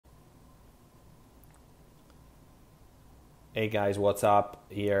Hey guys, what's up?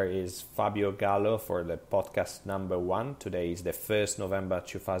 Here is Fabio Gallo for the podcast number 1. Today is the 1st November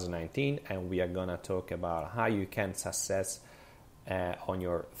 2019 and we are gonna talk about how you can success on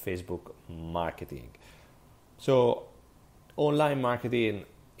your Facebook marketing. So online marketing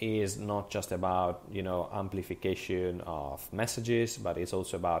is not just about, amplification of messages, but it's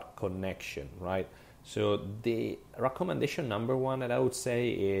also about connection, right? So the recommendation number 1 that I would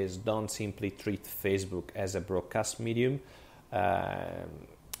say is don't simply treat Facebook as a broadcast medium. While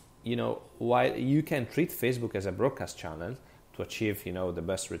you can treat Facebook as a broadcast channel to achieve, the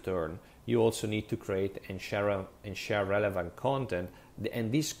best return, you also need to create and share relevant content.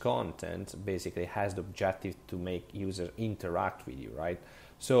 And this content basically has the objective to make users interact with you, right?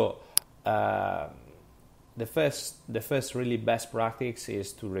 So the first really best practice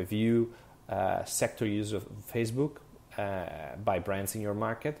is to review sector use of Facebook by brands in your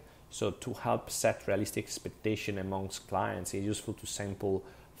market. So to help set realistic expectation amongst clients, it's useful to sample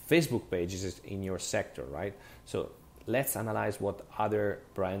Facebook pages in your sector, right? So let's analyze what other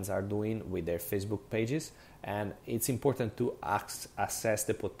brands are doing with their Facebook pages, and it's important to assess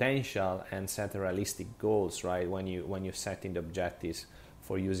the potential and set realistic goals, right? When you're setting the objectives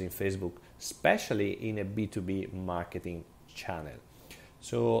for using Facebook, especially in a B2B marketing channel.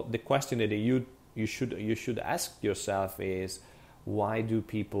 So the question that you should ask yourself is, why do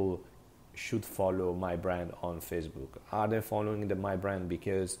people should follow my brand on Facebook? Are they following my brand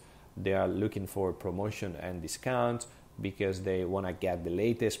because they are looking for promotion and discounts, because they want to get the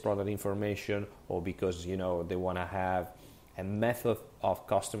latest product information, or because they want to have a method of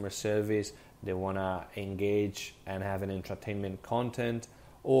customer service, they want to engage and have an entertainment content,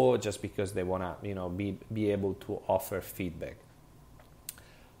 or just because they want to be able to offer feedback?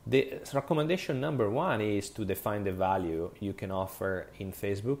 The recommendation number 1 is to define the value you can offer in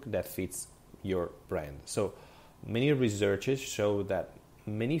Facebook that fits your brand. So many researches show that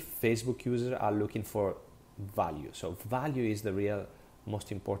many Facebook users are looking for value. So value is the real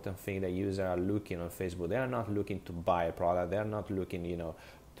most important thing that users are looking on Facebook. They are not looking to buy a product. They are not looking,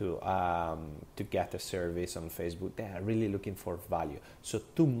 to get a service on Facebook. They are really looking for value. So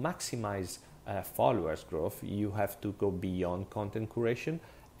to maximize followers growth, you have to go beyond content curation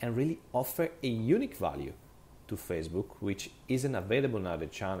and really offer a unique value to Facebook, which isn't available in other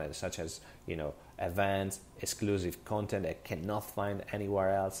channels, such as events, exclusive content that cannot find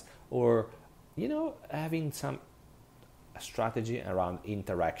anywhere else, or having some strategy around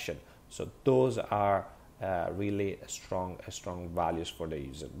interaction. So those are really strong values for the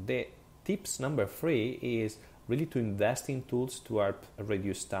user. The tips number 3 is really to invest in tools to help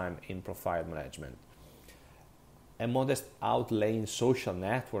reduce time in profile management. A modest outlay in social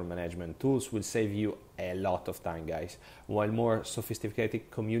network management tools will save you a lot of time, guys, while more sophisticated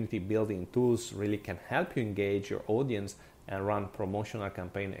community building tools really can help you engage your audience and run promotional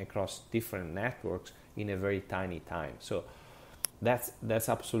campaigns across different networks in a very tiny time. So that's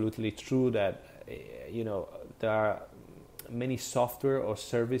absolutely true that there are many software or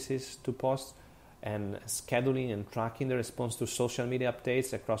services to post, and scheduling and tracking the response to social media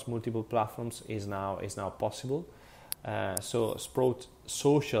updates across multiple platforms is now possible. So Sprout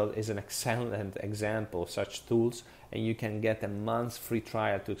Social is an excellent example of such tools, and you can get a month's free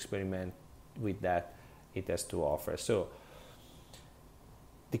trial to experiment with that it has to offer. So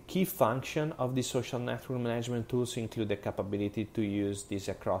the key function of the social network management tools include the capability to use this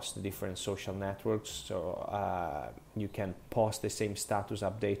across the different social networks. So you can post the same status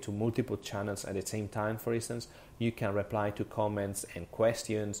update to multiple channels at the same time. For instance, you can reply to comments and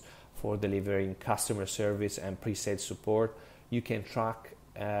questions for delivering customer service and pre-sales support. You can track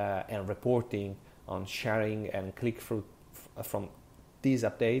and reporting on sharing and click-through from these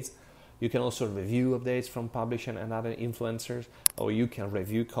updates. You can also review updates from publishers and other influencers, or you can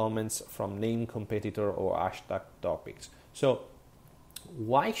review comments from named competitor or hashtag topics. So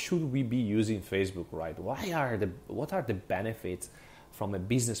why should we be using Facebook, right? What are the benefits from a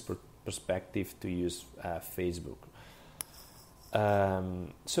business perspective to use Facebook?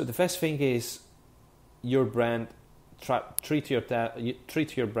 So the first thing is your brand. Treat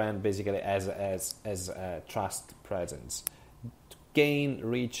your brand basically as a trust presence. To gain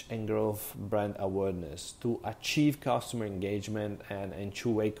reach and growth brand awareness, to achieve customer engagement and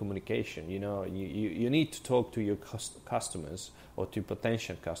two-way communication. You need to talk to your customers or to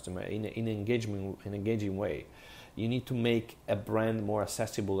potential customer in an engaging way. You need to make a brand more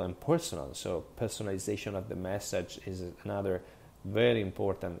accessible and personal. So personalization of the message is another very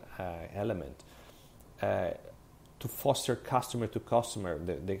important element. To foster customer to customer,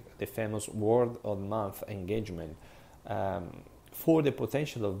 the famous word of mouth engagement, for the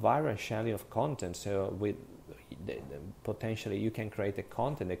potential of viral sharing of content. So potentially you can create a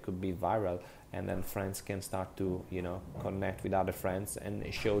content that could be viral, and then friends can start to connect with other friends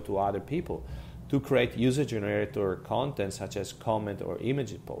and show to other people. To create user-generated content such as comment or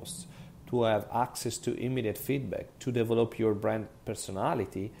image posts, to have access to immediate feedback, to develop your brand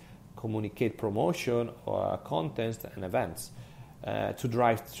personality, communicate promotion or content and events, to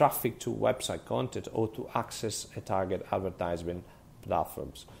drive traffic to website content, or to access a target advertisement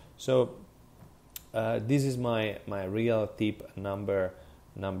platforms. So this is my real tip number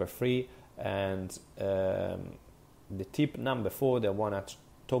 3, and the tip number 4 that I want to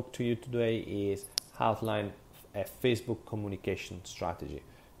talk to you today is outline a Facebook communication strategy.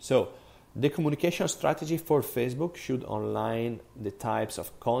 So the communication strategy for Facebook should align the types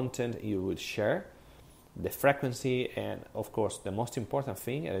of content you will share, the frequency, and of course the most important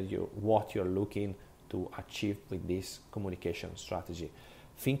thing is what you're looking to achieve with this communication strategy.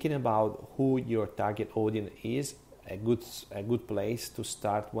 Thinking about who your target audience is a good place to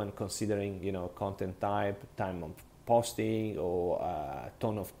start when considering content type, time of posting, or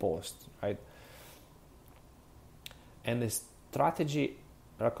tone of post, right? And the strategy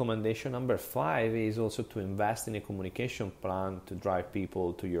recommendation number 5 is also to invest in a communication plan to drive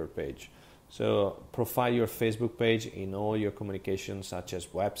people to your page. So profile your Facebook page in all your communications such as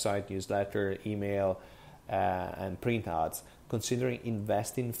website, newsletter, email, and print ads, considering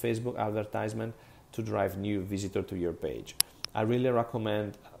investing in Facebook advertisement to drive new visitor to your page. I really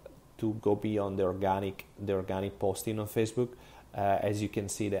recommend to go beyond the organic posting on Facebook. As you can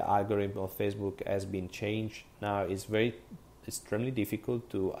see, the algorithm of Facebook has been changed. Now it's extremely difficult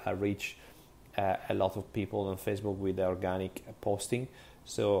to reach a lot of people on Facebook with the organic posting.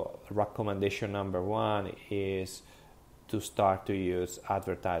 So recommendation number 1 is to start to use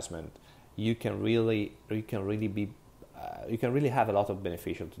advertisement. You can really have a lot of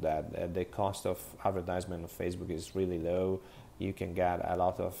beneficial to that. The cost of advertisement on Facebook is really low. You can get a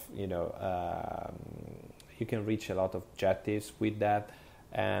lot of you can reach a lot of objectives with that,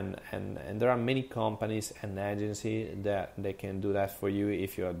 and there are many companies and agencies that they can do that for you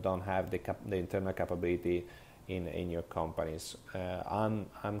if you don't have the internal capability in your companies.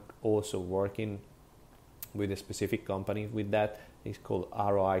 I'm also working with a specific company with that. It's called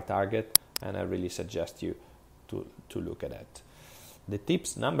ROI Target, and I really suggest you to look at that. The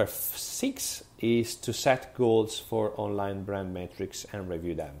tips number 6 is to set goals for online brand metrics and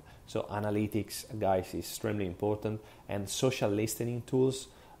review them. So analytics, guys, is extremely important, and social listening tools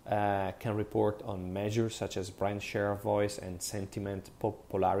can report on measures such as brand share of voice and sentiment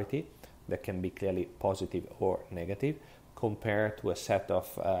popularity that can be clearly positive or negative compared to a set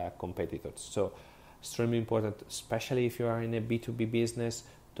of competitors. So extremely important, especially if you are in a B2B business,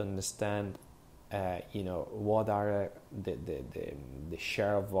 to understand what are the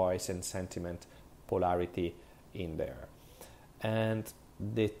share of voice and sentiment polarity in there. And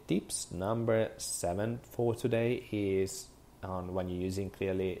the tips number 7 for today is on when you're using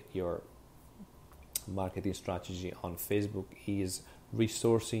clearly your marketing strategy on Facebook is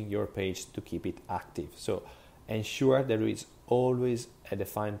resourcing your page to keep it active. So ensure there is always a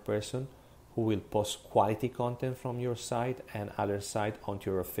defined person who will post quality content from your site and other site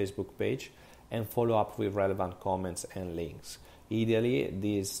onto your Facebook page, and follow up with relevant comments and links. Ideally,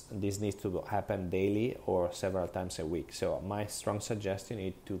 this needs to happen daily or several times a week. So my strong suggestion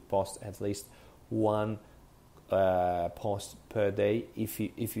is to post at least one post per day.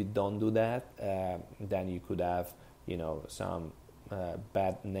 If you don't do that, then you could have some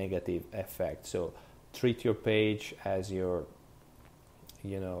bad negative effect. So treat your page as you're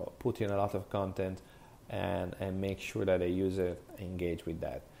put in a lot of content, and make sure that the user engage with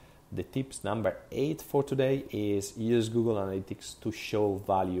that. The tips number 8 for today is use Google Analytics to show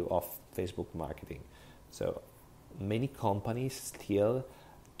value of Facebook marketing. So many companies still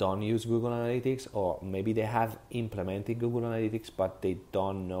don't use Google Analytics, or maybe they have implemented Google Analytics but they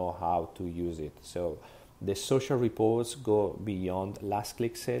don't know how to use it. So the social reports go beyond last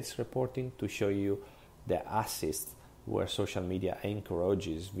click sales reporting to show you the assist where social media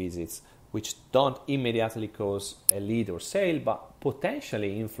encourages visits, which don't immediately cause a lead or sale, but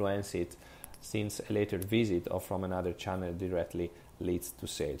potentially influence it, since a later visit or from another channel directly leads to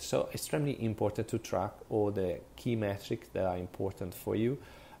sales. So extremely important to track all the key metrics that are important for you.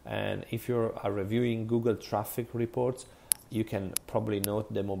 And if you are reviewing Google traffic reports, you can probably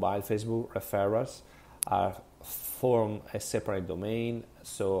note the mobile Facebook referrals are form a separate domain,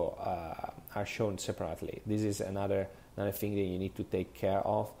 so are shown separately. This is another thing that you need to take care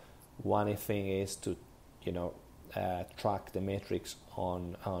of. One thing is to track the metrics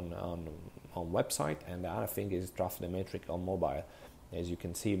on website, and the other thing is track the metric on mobile. As you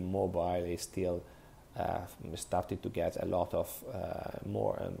can see, mobile is still started to get a lot of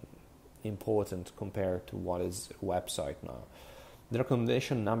more important compared to what is a website now. The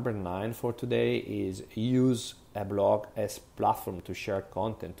recommendation number 9 for today is use a blog as platform to share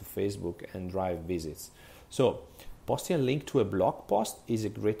content to Facebook and drive visits. So posting a link to a blog post is a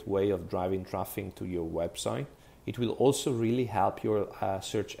great way of driving traffic to your website. It will also really help your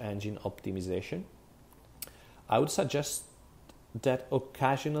search engine optimization. I would suggest that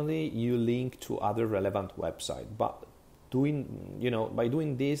occasionally you link to other relevant websites, but by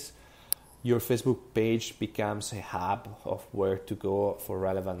doing this, your Facebook page becomes a hub of where to go for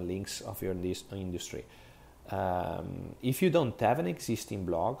relevant links of your industry. If you don't have an existing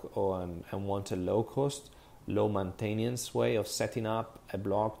blog and want a low-cost, low-maintenance way of setting up a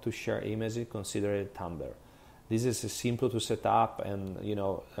blog to share images, consider Tumblr. This is simple to set up and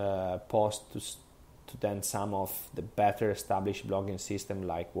post to then some of the better established blogging system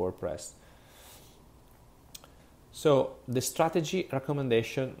like WordPress. So the strategy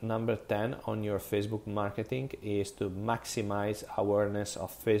recommendation number 10 on your Facebook marketing is to maximize awareness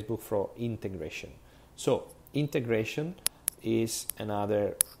of Facebook for integration. So integration is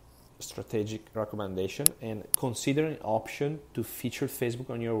another strategic recommendation, and consider an option to feature Facebook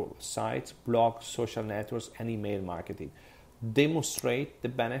on your site, blog, social networks, and email marketing. Demonstrate the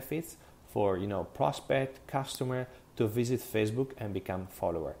benefits for prospect, customer to visit Facebook and become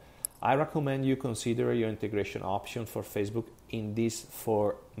follower. I recommend you consider your integration option for Facebook in these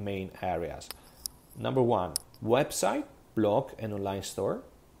 4 main areas. Number 1, website, blog, and online store,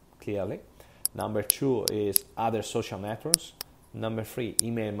 clearly. Number 2 is other social networks. Number 3,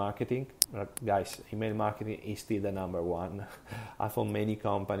 email marketing. Guys, email marketing is still the number 1. I thought many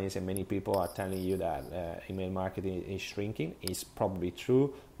companies and many people are telling you that email marketing is shrinking. It's probably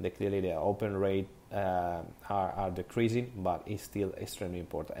true. Clearly the open rate are decreasing, but it's still extremely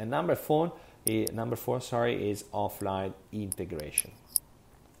important. And number 4 is offline integration.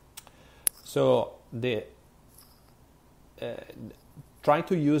 So try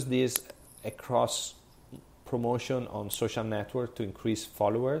to use this across promotion on social network to increase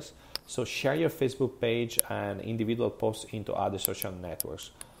followers. So share your Facebook page and individual posts into other social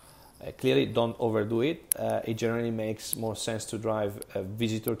networks. Clearly, don't overdo it. It generally makes more sense to drive a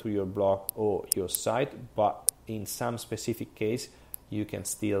visitor to your blog or your site, but in some specific case, you can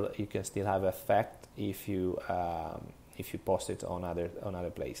still have effect if you post it on other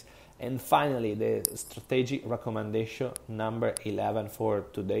place. And finally, the strategic recommendation number 11 for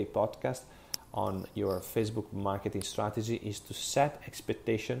today's podcast on your Facebook marketing strategy is to set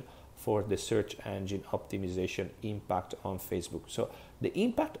expectation for the search engine optimization impact on Facebook. So the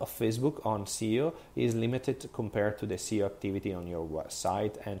impact of Facebook on SEO is limited compared to the SEO activity on your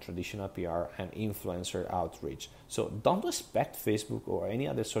website and traditional PR and influencer outreach. So don't expect Facebook or any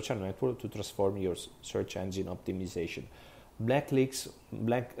other social network to transform your search engine optimization. Black links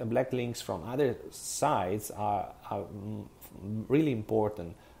from other sites are really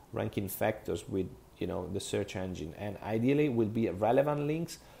important ranking factors with the search engine, and ideally will be relevant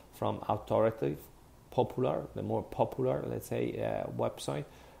links from authoritative, the more popular, let's say, website,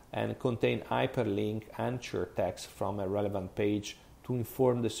 and contain hyperlink anchor text from a relevant page to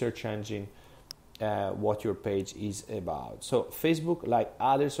inform the search engine what your page is about. So Facebook, like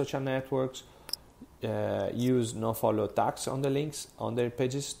other social networks, use nofollow tags on the links on their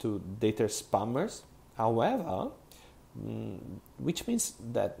pages to deter spammers. However, which means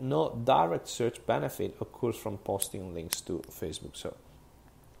that no direct search benefit occurs from posting links to Facebook. So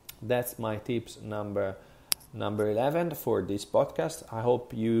that's my tips number 11 for this podcast. I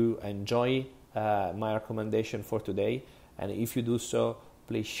hope you enjoy my recommendation for today, and if you do so,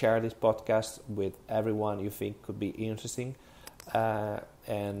 please share this podcast with everyone you think could be interesting,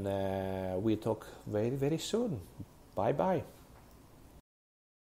 and we'll talk very, very soon. Bye bye.